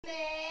Miss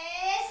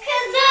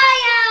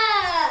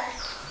Keziah!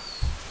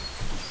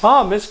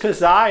 Oh, Miss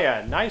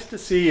Keziah, nice to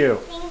see you.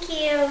 Thank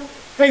you.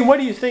 Hey, what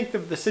do you think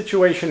of the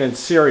situation in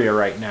Syria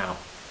right now?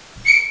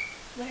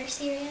 Where's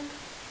Syria?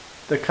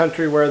 The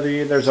country where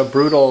there's a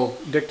brutal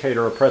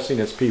dictator oppressing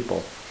his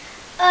people.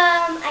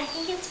 I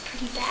think it's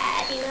pretty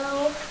bad, you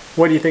know?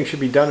 What do you think should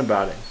be done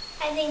about it?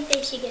 I think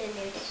they should get a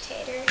new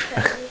dictator.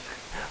 Totally.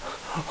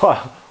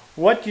 Well,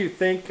 what do you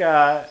think,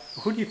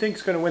 who do you think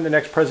is going to win the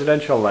next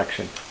presidential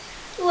election?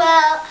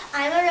 Well,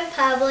 I'm a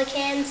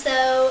Republican,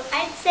 so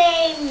I'd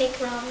say Mitt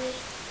Romney.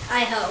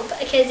 I hope,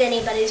 because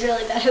anybody's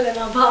really better than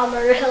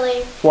Obama,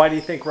 really. Why do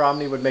you think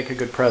Romney would make a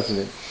good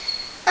president?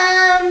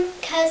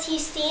 Because he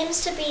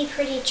seems to be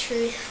pretty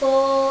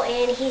truthful,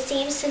 and he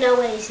seems to know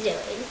what he's doing.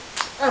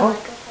 Unlike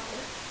Obama.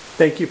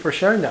 Thank you for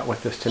sharing that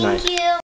with us tonight. Thank you.